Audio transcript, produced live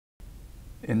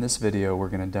In this video, we're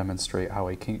going to demonstrate how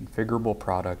a configurable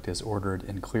product is ordered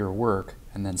in ClearWork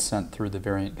and then sent through the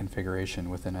variant configuration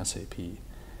within SAP.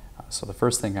 So the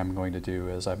first thing I'm going to do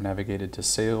is I've navigated to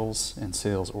Sales and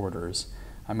Sales Orders.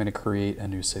 I'm going to create a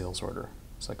new sales order.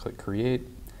 So I click Create.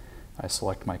 I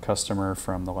select my customer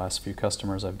from the last few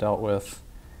customers I've dealt with.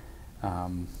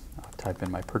 I'll type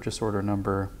in my purchase order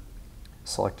number,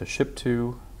 select a Ship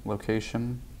To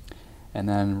location, and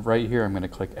then right here I'm going to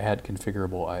click Add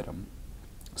Configurable Item.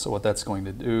 So what that's going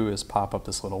to do is pop up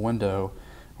this little window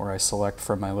where I select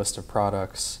from my list of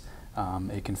products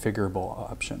a configurable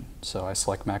option. So I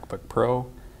select MacBook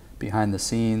Pro. Behind the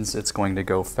scenes, it's going to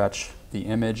go fetch the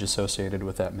image associated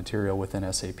with that material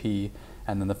within SAP,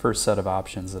 and then the first set of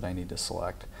options that I need to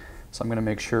select. So I'm going to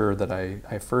make sure that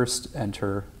I first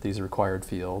enter these required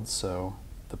fields, so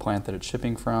the plant that it's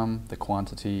shipping from, the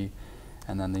quantity,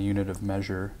 and then the unit of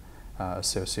measure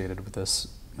associated with this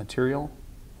material.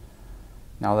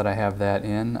 Now that I have that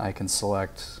in, I can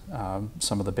select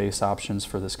some of the base options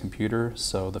for this computer.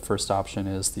 So the first option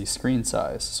is the screen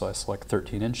size. So I select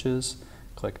 13 inches,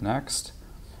 click Next.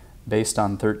 Based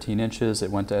on 13 inches,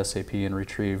 it went to SAP and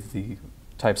retrieved the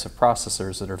types of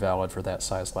processors that are valid for that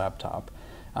size laptop.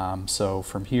 So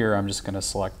from here, I'm just going to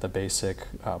select the basic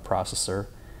processor.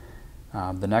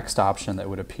 The next option that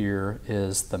would appear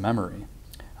is the memory.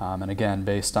 And again,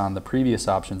 based on the previous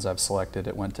options I've selected,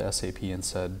 it went to SAP and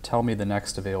said, tell me the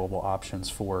next available options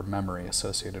for memory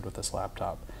associated with this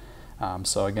laptop.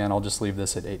 So again, I'll just leave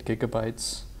this at 8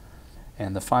 gigabytes.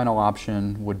 And the final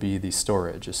option would be the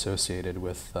storage associated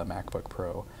with the MacBook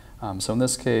Pro. So in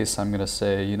this case, I'm going to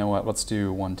say, you know what, let's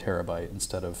do 1 terabyte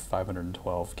instead of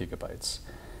 512 gigabytes.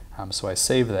 So I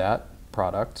save that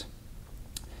product.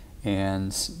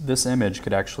 And this image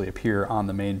could actually appear on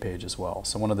the main page as well.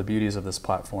 So one of the beauties of this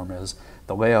platform is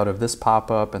the layout of this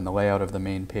pop-up and the layout of the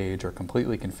main page are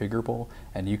completely configurable,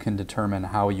 and you can determine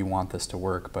how you want this to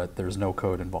work, but there's no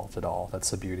code involved at all.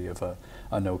 That's the beauty of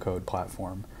a no-code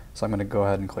platform. So I'm going to go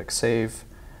ahead and click Save.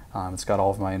 It's got all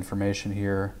of my information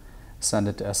here. Send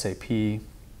it to SAP,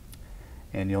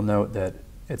 and you'll note that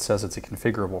it says it's a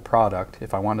configurable product.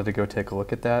 If I wanted to go take a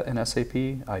look at that in SAP,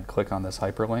 I'd click on this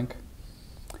hyperlink.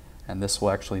 And this will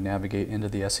actually navigate into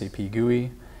the SAP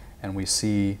GUI, and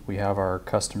we have our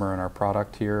customer and our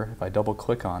product here. If I double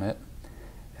click on it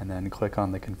and then click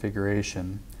on the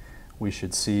configuration, we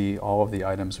should see all of the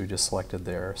items we just selected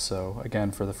there. So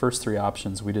again, for the first 3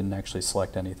 options, we didn't actually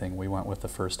select anything. We went with the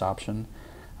first option.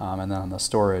 And then on the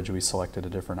storage, we selected a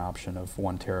different option of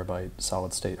 1 terabyte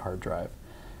solid state hard drive.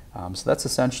 So that's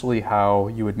essentially how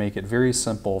you would make it very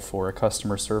simple for a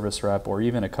customer service rep or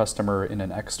even a customer in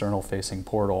an external facing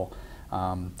portal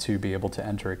to be able to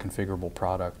enter a configurable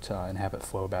product and have it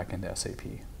flow back into SAP.